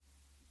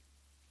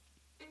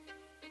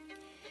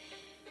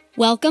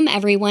Welcome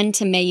everyone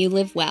to May You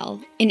Live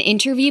Well, an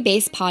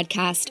interview-based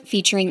podcast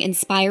featuring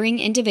inspiring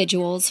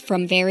individuals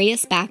from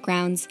various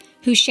backgrounds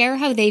who share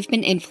how they've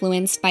been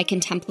influenced by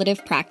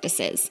contemplative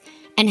practices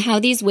and how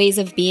these ways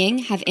of being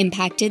have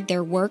impacted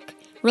their work,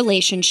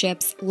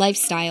 relationships,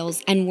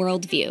 lifestyles, and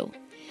worldview.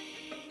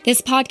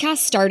 This podcast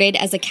started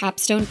as a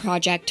capstone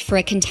project for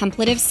a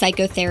contemplative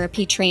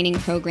psychotherapy training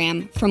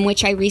program from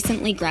which I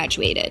recently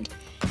graduated,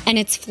 and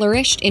it's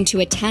flourished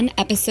into a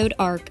 10-episode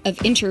arc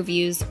of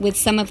interviews with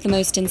some of the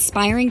most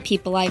inspiring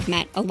people I've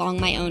met along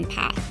my own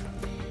path.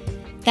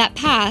 That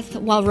path,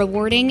 while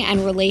rewarding and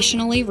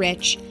relationally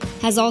rich,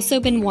 has also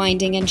been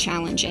winding and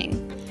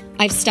challenging.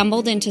 I've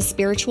stumbled into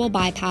spiritual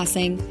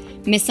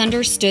bypassing,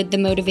 misunderstood the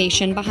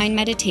motivation behind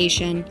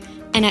meditation,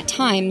 and at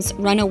times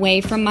run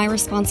away from my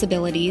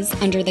responsibilities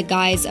under the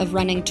guise of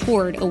running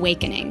toward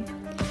awakening.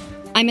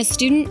 I'm a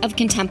student of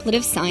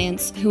contemplative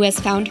science who has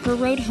found her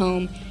road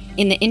home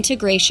in the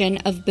integration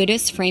of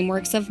Buddhist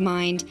frameworks of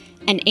mind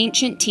and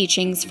ancient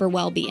teachings for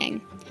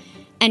well-being.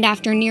 And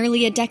after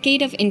nearly a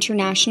decade of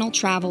international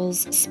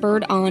travels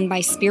spurred on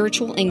by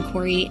spiritual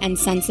inquiry and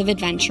sense of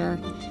adventure,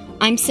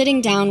 I'm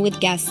sitting down with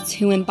guests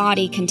who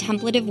embody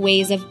contemplative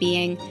ways of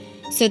being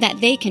so that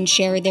they can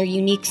share their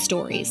unique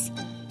stories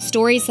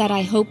that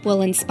I hope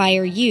will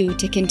inspire you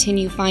to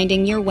continue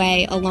finding your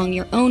way along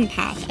your own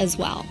path as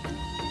well.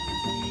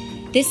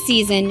 This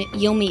season,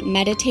 you'll meet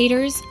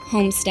meditators,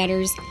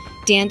 homesteaders,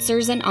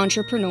 dancers, and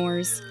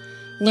entrepreneurs,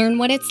 learn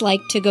what it's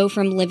like to go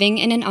from living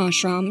in an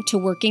ashram to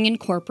working in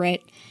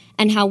corporate,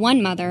 and how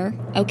one mother,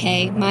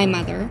 my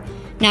mother,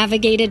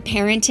 navigated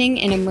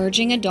parenting an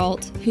emerging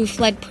adult who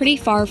fled pretty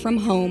far from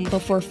home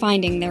before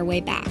finding their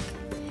way back.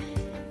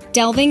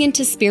 Delving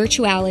into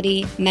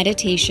spirituality,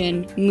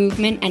 meditation,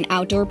 movement, and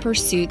outdoor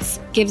pursuits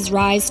gives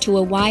rise to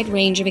a wide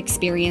range of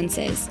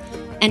experiences,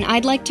 and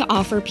I'd like to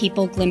offer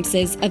people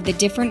glimpses of the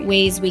different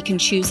ways we can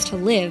choose to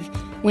live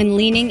when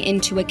leaning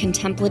into a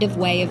contemplative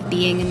way of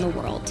being in the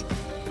world.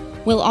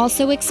 We'll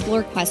also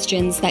explore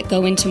questions that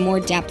go into more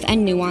depth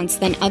and nuance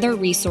than other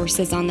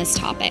resources on this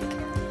topic.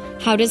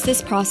 How does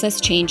this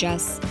process change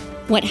us?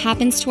 What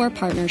happens to our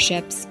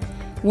partnerships?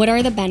 What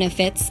are the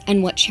benefits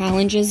and what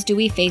challenges do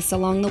we face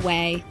along the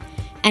way?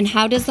 And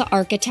how does the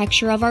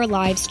architecture of our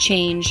lives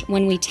change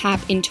when we tap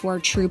into our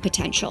true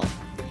potential?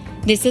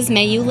 This is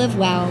May You Live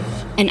Well,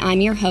 and I'm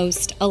your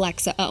host,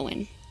 Alexa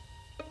Owen.